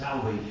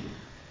salvation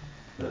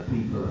that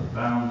people have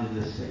found in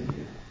the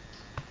Saviour.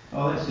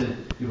 Oh, let's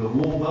give a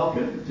warm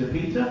welcome to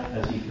Peter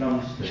as he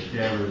comes to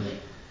share with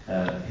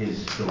us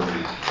his story of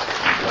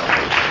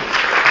salvation.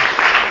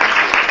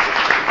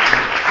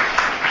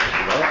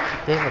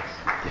 David,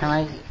 can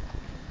I?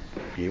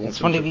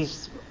 It's one of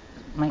these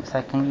mics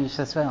I can use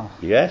as well.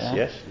 Yes,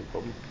 no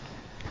problem.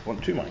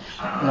 Want two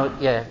mics? No,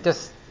 yeah,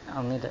 just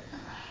I'll need it.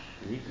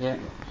 Yeah.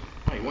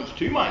 Oh, he wants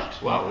two mics.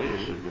 Wow,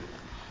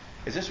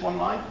 is this one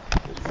mic?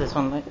 Is this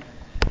one mic?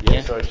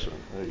 Yes, yeah. So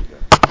there you go.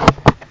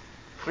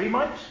 Three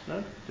mics?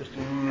 No, just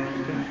two.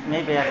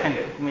 Maybe I can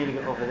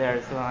go over there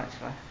as well,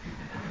 actually.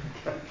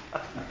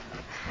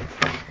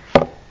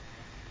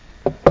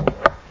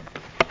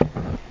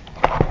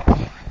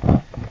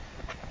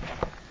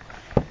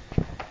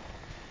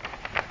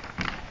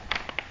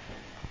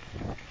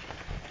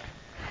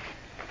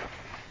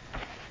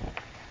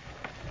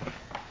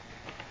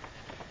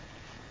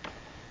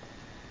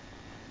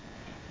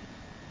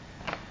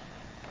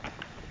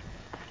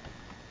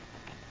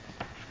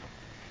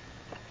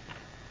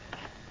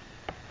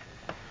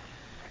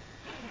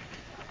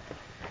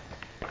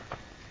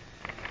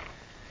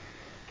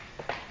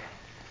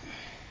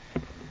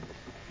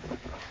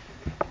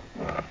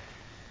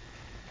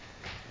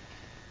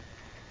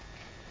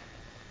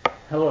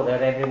 Hello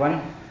there,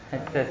 everyone.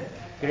 It's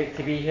great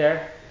to be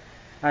here.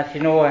 As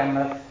you know,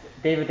 as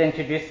David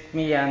introduced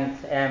me, and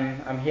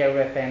I'm here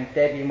with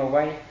Debbie, my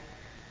wife.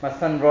 My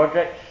son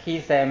Roderick,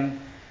 he's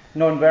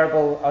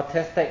non-verbal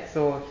autistic,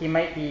 so he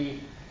might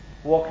be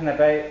walking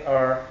about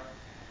or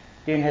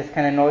doing his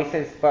kind of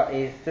noises, but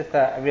he's just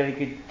a really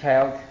good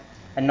child.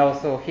 And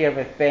also here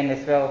with Ben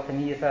as well,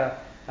 and he's a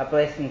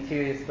blessing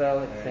too as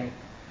well.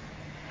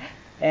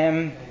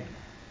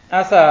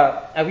 As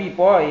a wee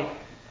boy,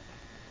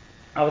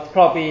 I was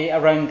probably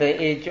around the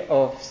age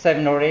of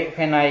 7 or 8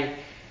 when I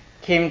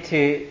came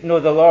to know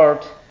the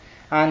Lord,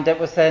 and it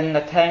was in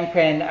a time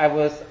when I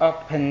was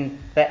up in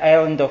the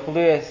island of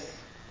Lewis,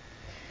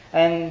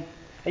 and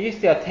I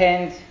used to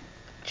attend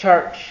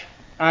church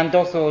and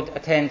also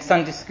attend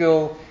Sunday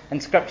school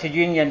and Scripture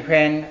Union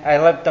when I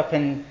lived up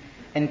in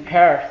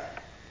Perth.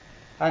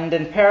 And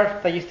in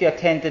Perth I used to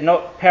attend the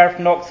Perth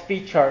Knox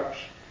Free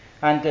Church,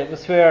 and it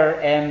was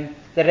where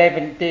the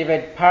Reverend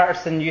David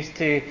Patterson used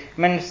to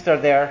minister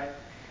there.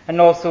 And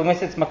also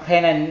Mrs.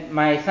 McLennan,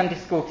 my Sunday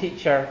school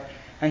teacher,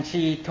 and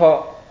she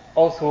taught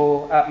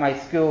also at my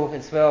school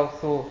as well,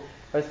 so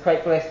I was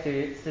quite blessed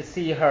to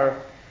see her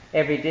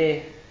every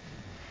day.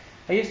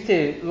 I used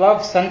to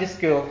love Sunday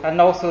school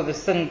and also the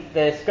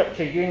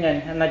Scripture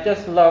Union, and I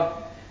just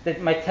loved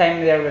my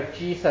time there with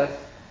Jesus,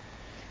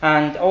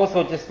 and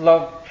also just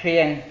loved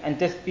praying and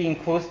just being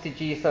close to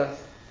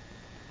Jesus.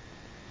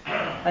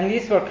 And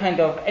these were kind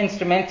of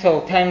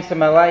instrumental times in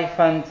my life,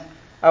 and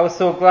I was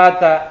so glad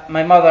that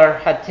my mother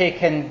had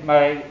taken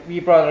my wee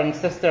brother and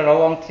sister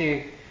along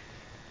to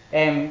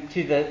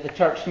the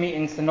church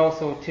meetings and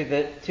also to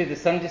the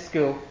Sunday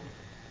school.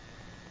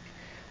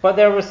 But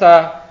there was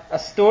a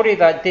story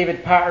that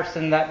David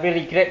Patterson that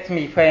really gripped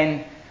me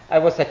when I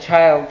was a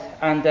child,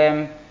 and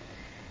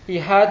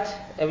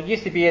it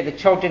used to be the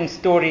children's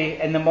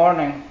story in the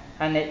morning,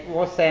 and it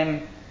was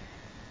a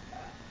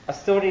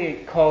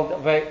story called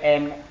about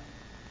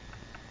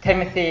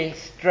Timothy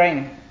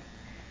String.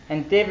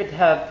 And David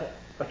had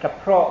like a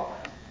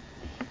prop,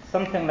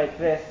 something like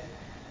this.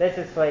 This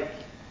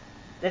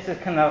is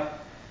kind of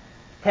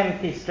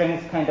Timothy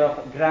String's kind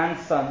of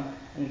grandson,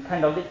 and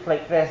kind of looked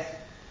like this.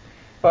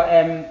 But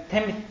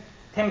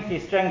Timothy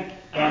String,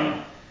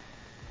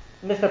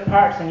 Mr.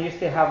 Patterson used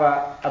to have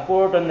a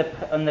board on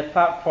the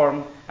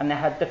platform, and it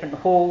had different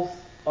holes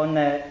on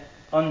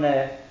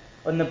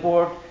the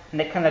board,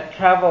 and it kind of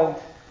travelled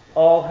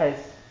all his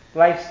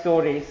life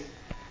stories,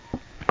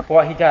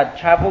 what he had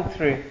travelled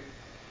through.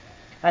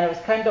 And it was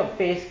kind of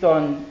based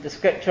on the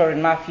scripture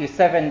in Matthew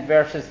 7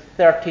 verses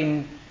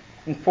 13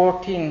 and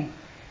 14.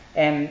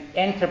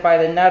 Enter by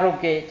the narrow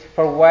gate,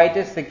 for wide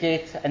is the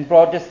gate and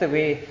broad is the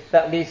way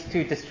that leads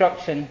to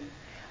destruction.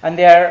 And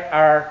there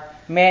are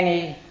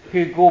many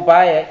who go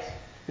by it,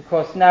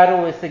 because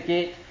narrow is the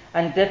gate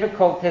and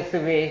difficult is the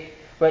way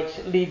which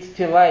leads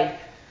to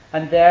life.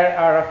 And there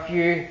are a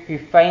few who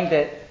find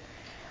it.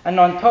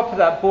 And on top of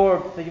that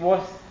board,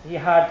 he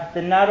had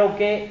the narrow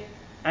gate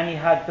and he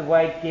had the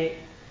wide gate.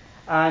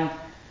 And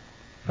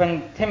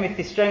when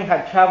Timothy String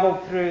had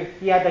travelled through,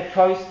 he had a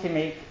choice to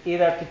make,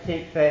 either to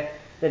take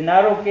the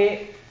narrow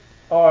gate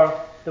or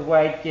the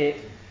wide gate.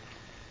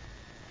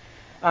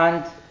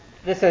 And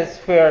this is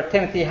where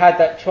Timothy had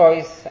that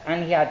choice,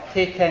 and he had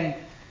taken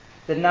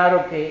the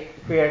narrow gate,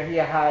 where he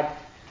had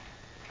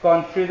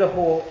gone through the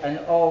hole and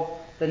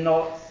all the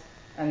knots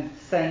and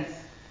sins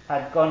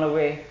had gone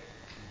away.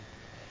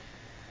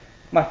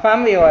 My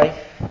family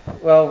life,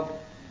 well,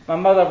 my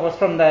mother was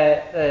from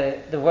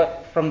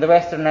the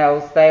Western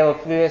Isles, the Isle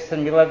of Lewis,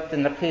 and we lived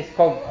in a place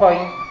called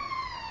Point.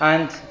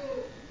 And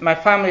my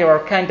family were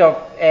kind of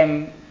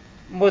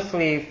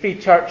mostly Free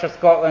Church of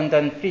Scotland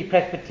and Free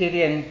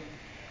Presbyterian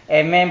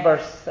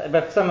members,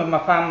 with some of my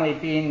family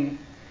being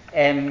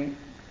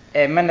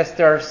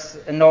ministers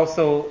and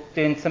also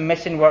doing some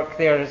mission work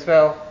there as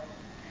well.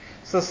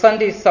 So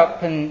Sundays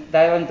up in the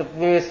island of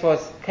Lewis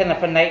was kind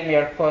of a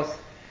nightmare because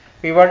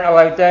we weren't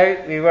allowed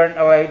out, we weren't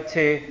allowed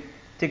to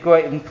go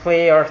out and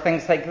play or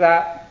things like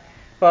that.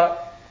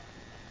 But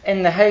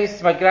in the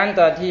house, my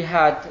granddad, he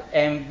had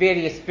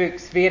various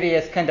books,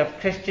 various kind of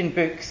Christian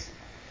books.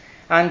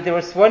 And there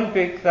was one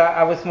book that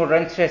I was more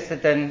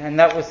interested in, and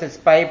that was his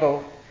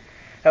Bible.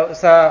 It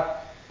was the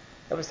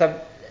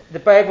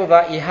Bible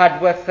that he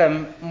had with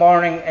him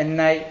morning and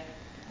night.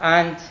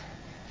 And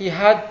he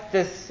had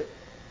this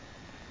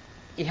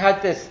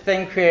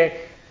thing where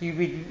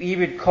he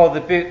would call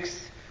the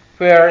books,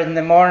 where in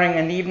the morning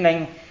and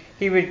evening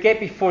he would get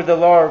before the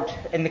Lord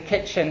in the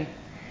kitchen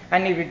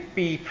and he would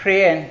be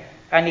praying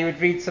and he would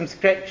read some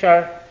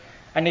scripture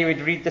and he would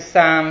read the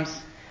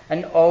Psalms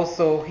and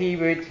also he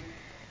would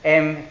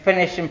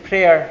finish in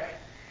prayer.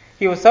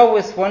 He was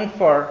always one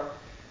for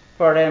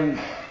praying,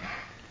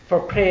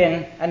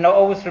 and I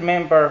always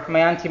remember my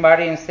Auntie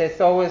Marion says,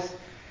 always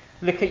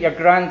look at your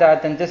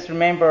granddad and just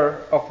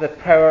remember of the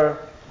power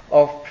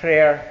of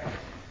prayer.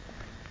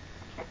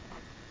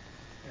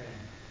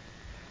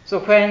 So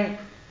when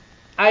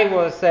I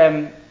was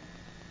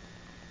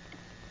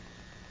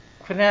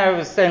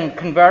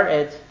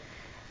converted,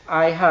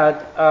 I had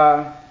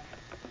a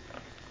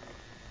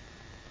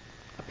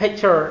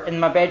picture in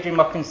my bedroom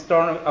up in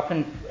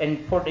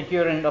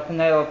Portaguran, up in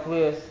the Isle of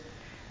Lewis,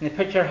 and the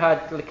picture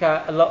had like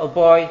a little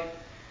boy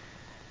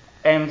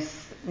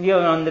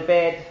kneeling on the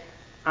bed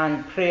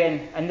and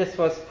praying, and this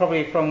was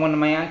probably from one of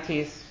my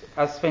aunties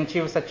as when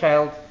she was a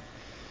child,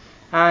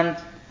 and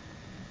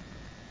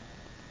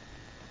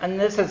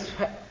this is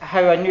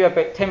how I knew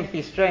about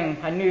Timothy String.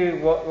 I knew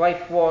what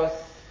life was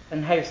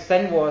and how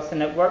sin was,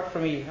 and it worked for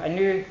me. I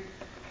knew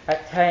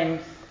at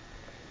times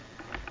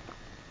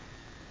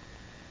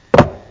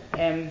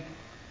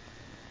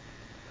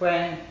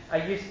when I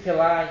used to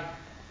lie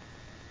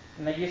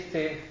and I used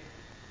to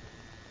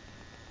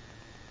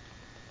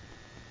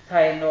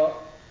tie a knot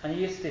and I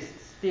used to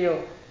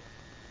steal,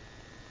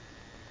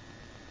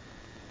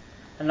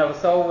 and I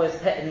was always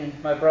hitting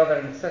my brother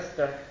and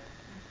sister.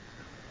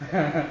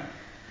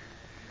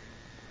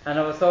 And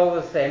I was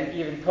always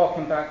even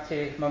talking back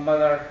to my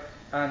mother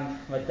and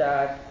my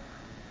dad,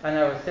 and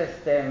I was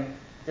just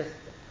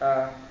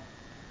a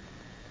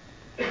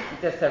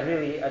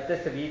really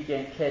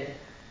disobedient kid,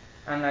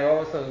 and I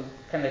also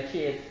kind of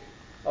cheated,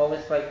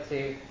 always liked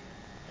to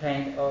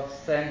kind of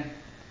sin.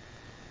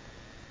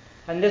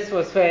 And this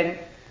was when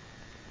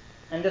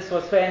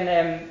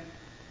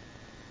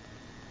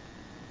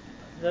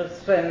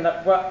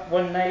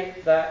one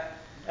night that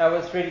I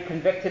was really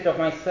convicted of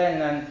my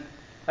sin, and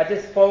I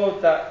just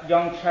followed that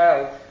young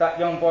child, that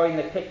young boy in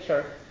the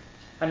picture,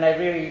 and I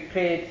really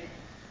prayed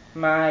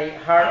my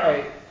heart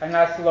out and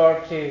asked the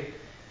Lord to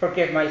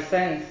forgive my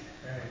sins.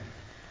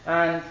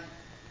 And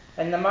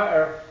in the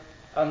matter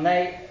of a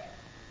night,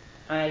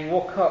 I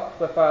woke up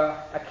with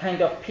a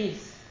kind of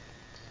peace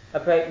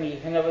about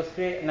me, and it was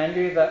great, and I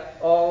knew that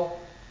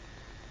all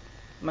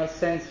my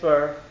sins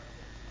were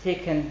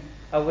taken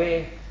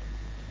away.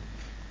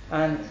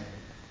 And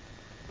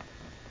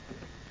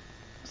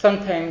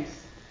sometimes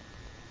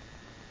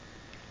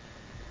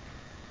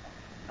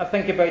I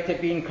think about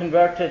it being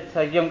converted,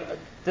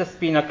 just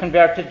being a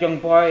converted young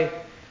boy,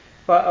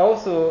 but I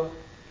also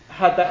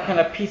had that kind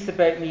of peace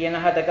about me, and I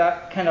had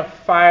that kind of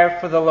fire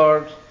for the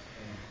Lord.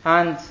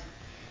 And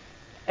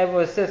it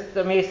was just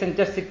amazing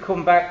just to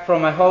come back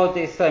from my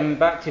holidays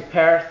back to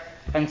Perth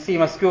and see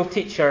my school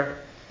teacher,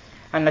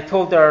 and I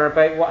told her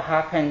about what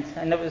happened,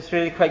 and it was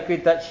really quite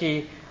good that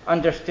she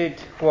understood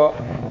what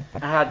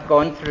I had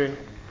gone through.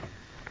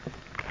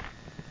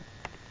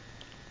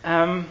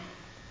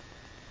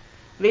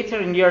 Later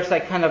in years I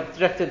kind of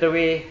drifted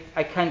away,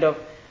 I kind of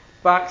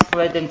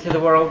backslid into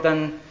the world,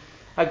 and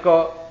I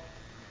got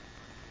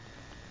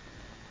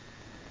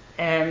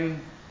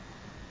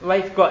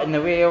life got in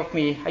the way of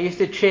me. I used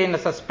to train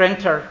as a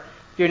sprinter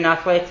doing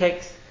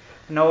athletics,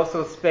 and I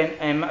also spent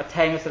a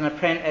time as an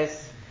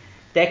apprentice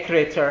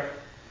decorator.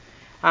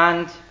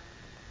 And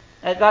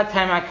at that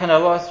time I kind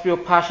of lost real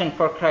passion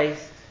for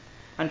Christ,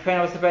 and when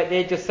I was about the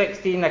age of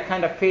 16 I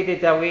kind of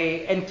faded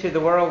away into the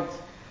world.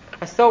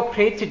 I still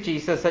prayed to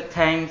Jesus at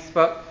times,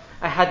 but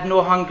I had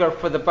no hunger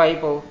for the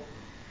Bible,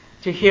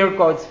 to hear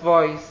God's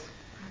voice,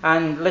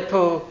 and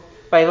little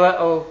by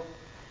little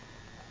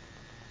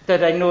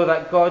did I know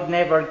that God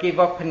never gave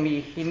up on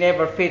me. He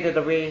never faded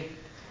away.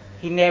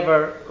 He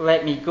never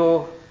let me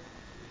go.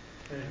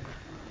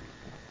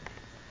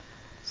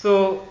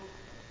 So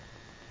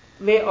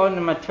late on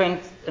in my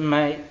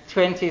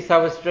 20s I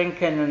was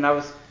drinking, and I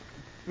was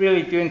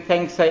really doing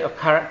things out of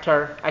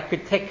character. I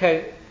could tick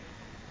out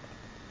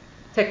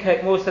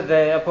most of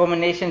the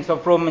abominations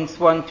of Romans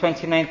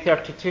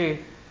 1:29-32.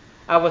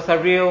 I was a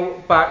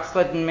real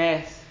backslidden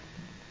mess.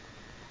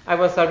 I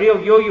was a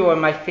real yo-yo in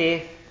my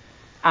faith,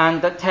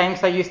 and at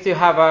times I used to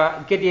have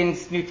a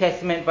Gideon's New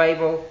Testament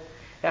Bible.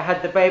 It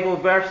had the Bible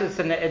verses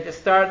in it at the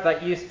start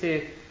that used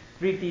to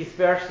read these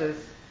verses,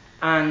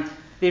 and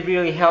they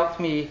really helped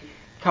me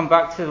come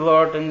back to the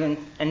Lord,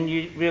 and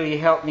you really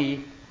helped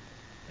me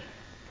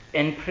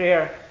in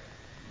prayer.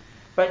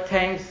 But at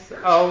times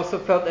I also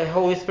felt the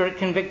Holy Spirit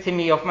convicting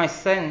me of my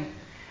sin,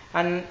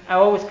 and I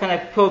always kind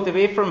of pulled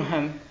away from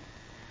Him.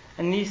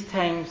 And these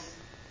times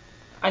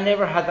I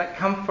never had that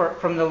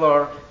comfort from the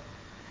Lord,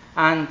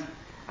 and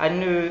I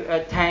knew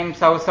at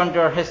times I was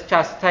under His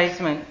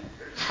chastisement,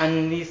 and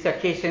on these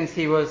occasions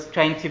He was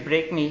trying to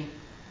break me.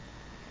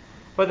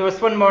 But there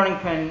was one morning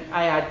when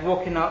I had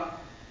woken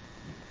up,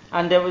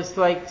 and it was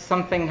like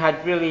something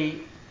had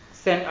really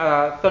sent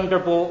a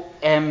thunderbolt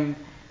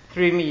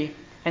through me,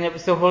 and it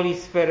was the Holy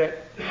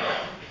Spirit.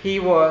 He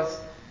was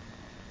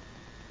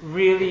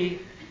really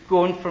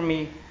going for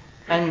me,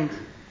 and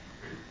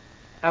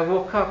I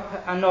woke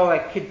up and all I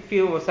could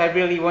feel was I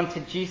really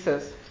wanted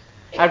Jesus.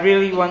 I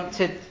really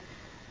wanted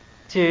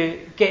to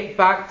get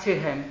back to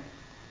Him,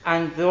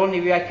 and the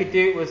only way I could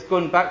do it was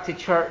going back to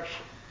church.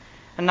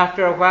 And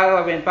after a while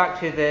I went back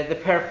to the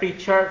Prayer Free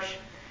Church,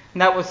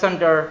 and that was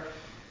under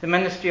the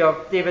ministry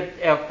of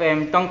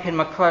Duncan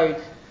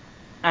MacLeod.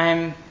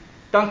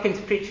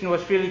 Duncan's preaching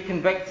was really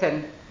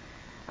convicting,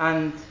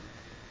 and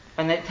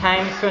at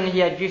times when he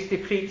had used to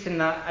preach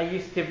and that, I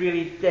used to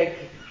really dig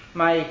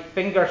my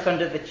fingers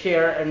under the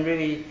chair and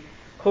really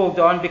hold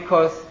on,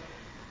 because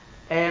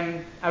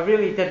I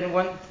really didn't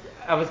want,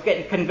 I was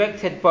getting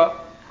convicted,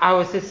 but I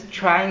was just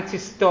trying to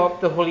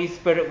stop the Holy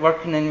Spirit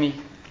working in me.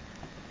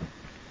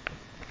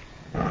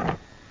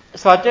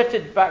 So I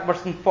drifted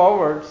backwards and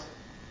forwards,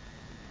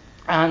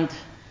 and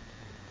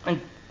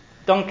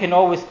Duncan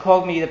always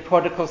called me the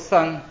prodigal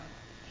son.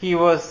 He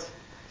was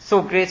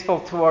so graceful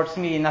towards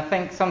me, and I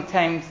think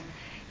sometimes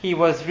he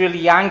was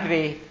really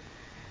angry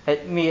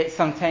at me at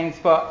sometimes,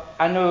 but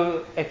I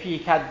know if he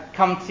had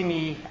come to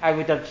me, I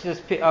would have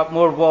just put up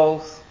more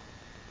walls.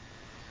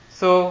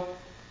 So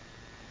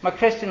my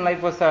Christian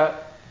life was a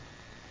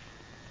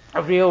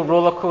real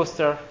roller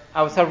coaster.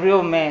 I was a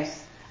real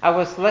mess. I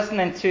was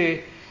listening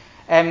to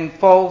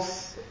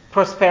false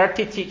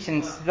prosperity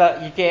teachings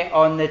that you get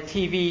on the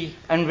TV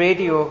and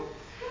radio,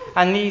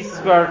 and these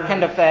were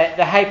kind of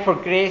the hyper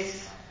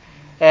grace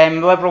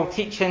liberal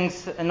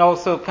teachings, and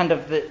also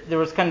there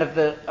was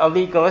the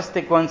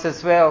legalistic ones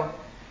as well.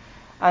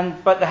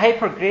 But the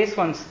hyper grace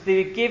ones,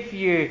 they give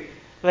you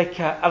like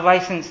a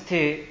license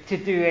to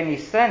do any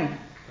sin,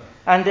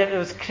 and it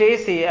was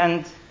crazy,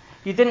 and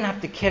you didn't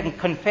have to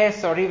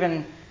confess or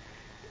even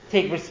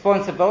take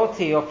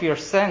responsibility of your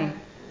sin.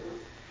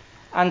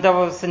 And I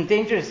was in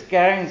dangerous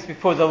grounds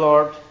before the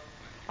Lord.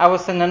 I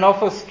was in an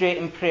awful strait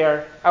in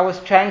prayer. I was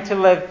trying to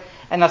live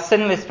in a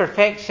sinless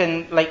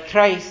perfection like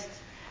Christ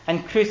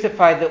and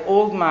crucify the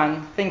old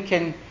man,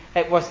 thinking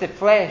it was the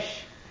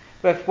flesh,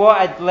 with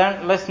what I'd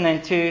learnt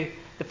listening to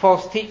the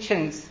false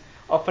teachings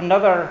of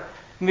another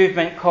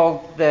movement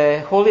called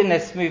the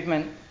holiness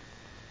movement.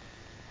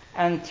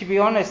 And to be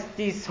honest,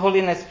 these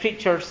holiness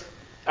preachers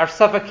are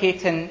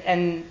suffocating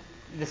in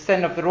the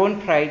sin of their own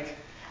pride,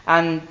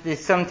 and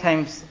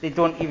sometimes they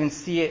don't even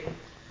see it.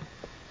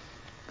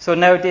 So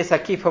nowadays I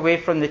keep away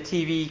from the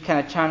TV kind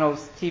of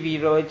channels,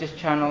 TV religious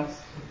channels.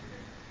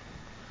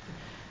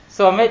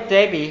 So I met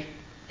Debbie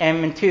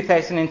in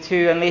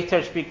 2002, and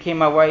later she became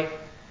my wife.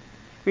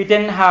 We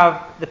didn't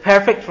have the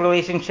perfect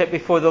relationship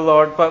before the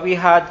Lord, but we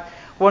had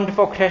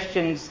wonderful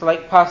Christians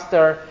like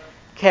Pastor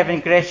Kevin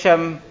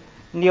Gresham,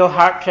 Neil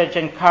Hartridge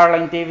and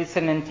Caroline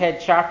Davidson and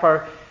Ted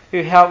Sharper,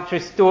 who helped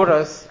restore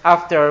us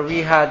after we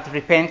had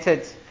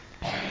repented.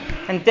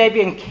 And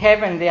Debbie and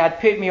Kevin, they had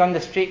put me on the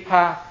straight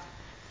path,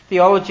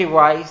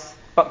 theology-wise,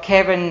 but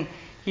Kevin,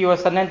 he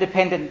was an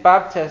independent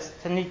Baptist,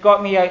 and he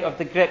got me out of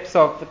the grips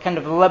of the kind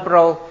of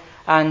liberal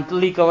and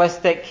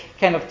legalistic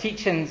kind of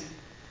teachings.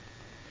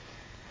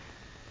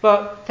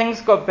 But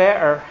things got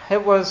better.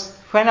 It was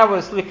when I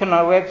was looking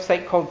on a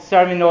website called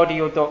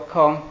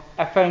sermonaudio.com,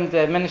 I found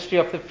the ministry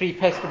of the Free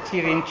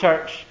Presbyterian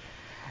Church,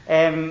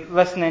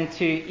 listening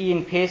to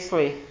Ian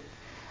Paisley.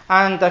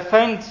 And I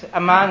found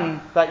a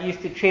man that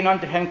used to train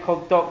under him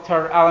called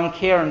Dr. Alan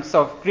Cairns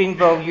of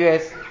Greenville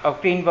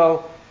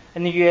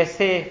in the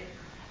USA.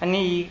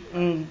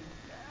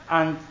 And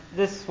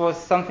this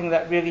was something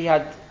that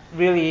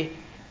really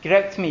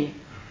gripped me.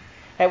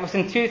 It was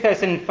in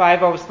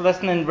 2005 I was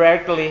listening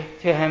regularly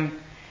to him,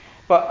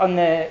 but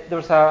there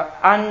was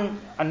an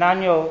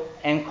annual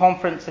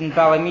conference in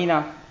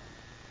Ballymena,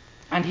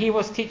 and he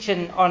was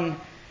teaching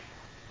on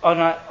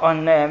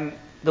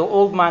the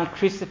old man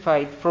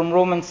crucified from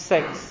Romans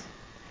 6,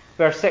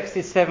 verse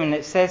 67.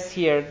 It says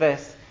here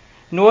this: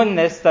 knowing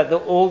this, that the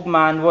old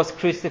man was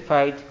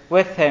crucified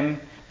with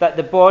him, that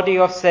the body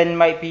of sin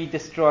might be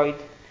destroyed,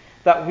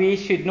 that we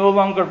should no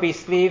longer be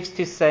slaves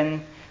to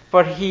sin,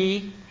 for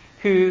he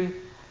who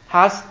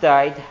has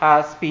died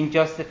has been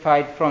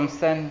justified from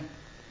sin.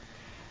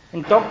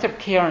 And Dr.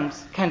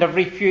 Cairns kind of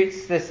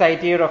refutes this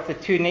idea of the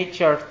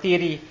two-nature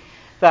theory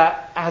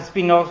that has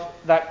been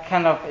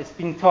it's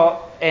been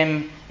taught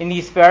in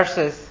these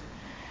verses,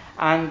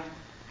 and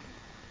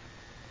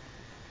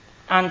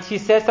he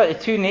says that the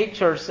two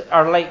natures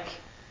are like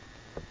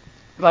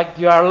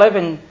you are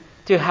living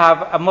to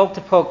have a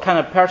multiple kind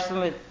of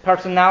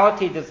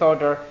personality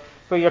disorder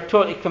where you're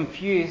totally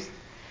confused.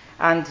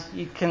 And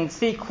you can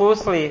see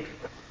closely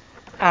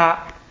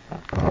at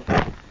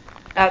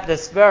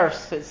this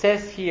verse. It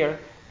says here,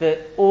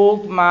 the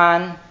old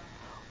man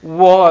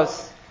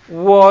was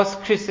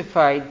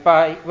crucified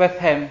with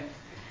him.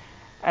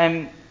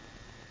 And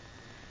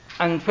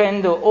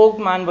when the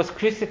old man was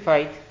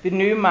crucified, the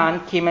new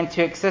man came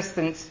into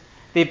existence.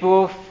 They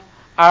both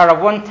are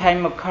a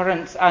one-time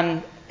occurrence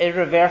and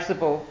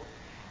irreversible.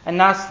 And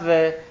as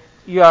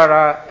you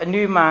are a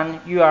new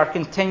man, you are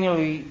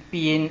continually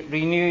being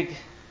renewed.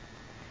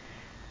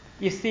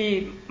 You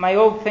see, my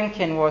old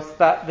thinking was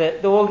that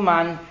the old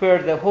man,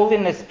 where the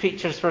holiness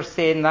preachers were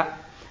saying that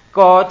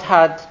God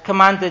had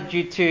commanded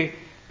you to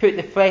put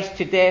the flesh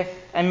to death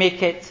and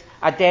make it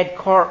a dead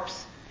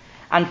corpse.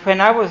 And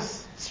when I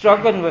was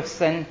struggling with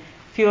sin,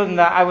 feeling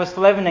that I was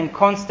living in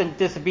constant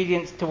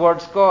disobedience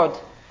towards God,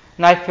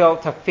 and I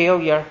felt a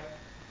failure.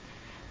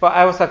 But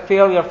I was a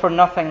failure for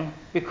nothing,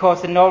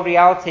 because in all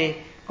reality,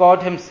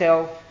 God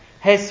himself,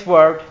 his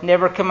word,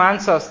 never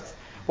commands us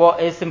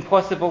what is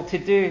impossible to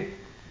do.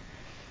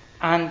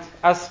 And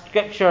as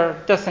Scripture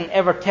doesn't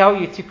ever tell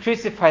you to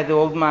crucify the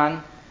old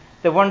man,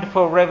 the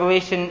wonderful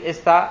revelation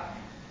is that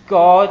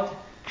God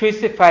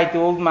crucified the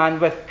old man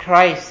with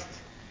Christ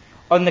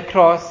on the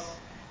cross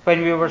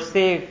when we were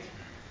saved.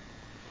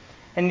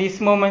 In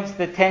these moments,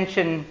 the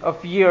tension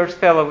of years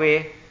fell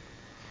away.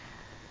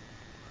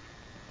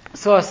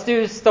 So I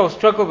still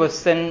struggle with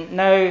sin.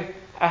 Now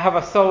I have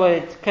a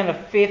solid kind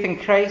of faith in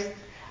Christ.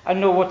 I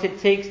know what it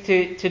takes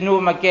to know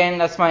him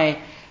again as my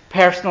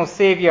personal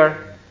Saviour.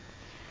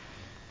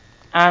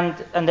 And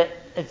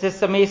it's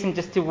just amazing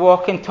just to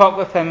walk and talk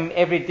with him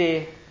every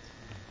day.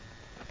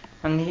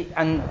 And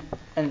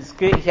it's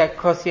great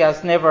because he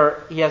has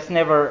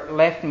never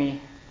left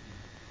me.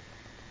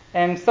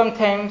 And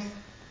sometimes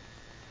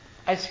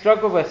I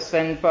struggle with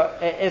sin,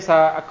 but it is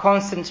a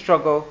constant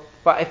struggle.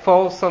 But I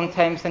fall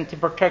sometimes into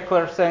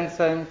particular sins,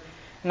 and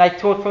I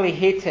totally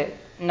hate it.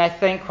 And I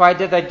think, why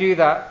did I do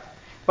that?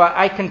 But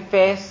I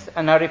confess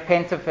and I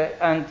repent of it,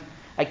 and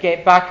I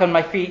get back on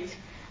my feet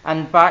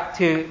and back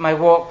to my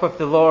walk with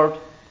the Lord.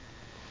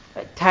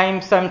 At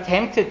times I'm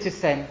tempted to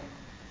sin.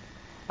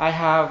 I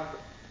have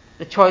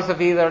the choice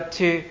of either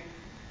to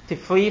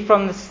flee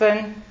from the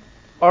sin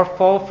or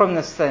fall from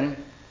the sin.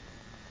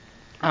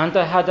 And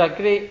I had a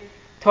great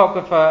talk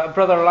with a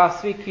brother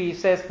last week who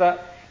says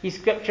that he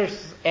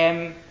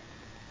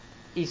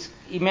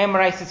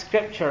memorizes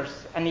scriptures,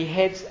 and he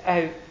heads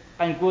out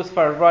and goes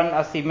for a run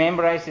as he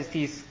memorizes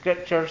these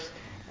scriptures,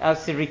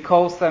 as he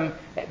recalls them.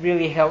 It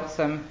really helps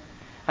him.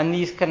 And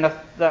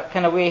that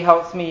kind of way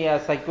helps me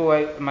as I go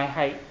out on my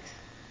hikes.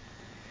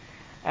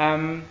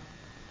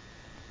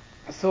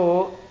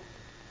 So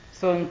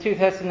in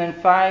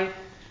 2005,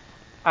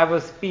 I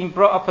was being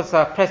brought up as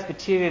a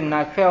Presbyterian, and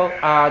I felt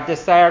a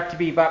desire to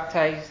be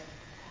baptized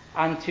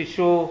and to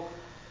show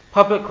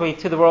publicly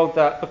to the world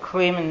that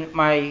proclaiming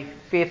my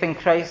faith in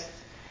Christ,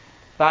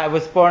 that I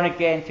was born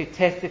again, to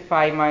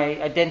testify my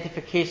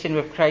identification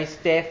with Christ's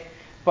death,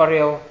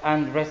 burial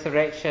and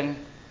resurrection,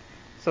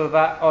 so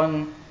that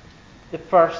on the 1st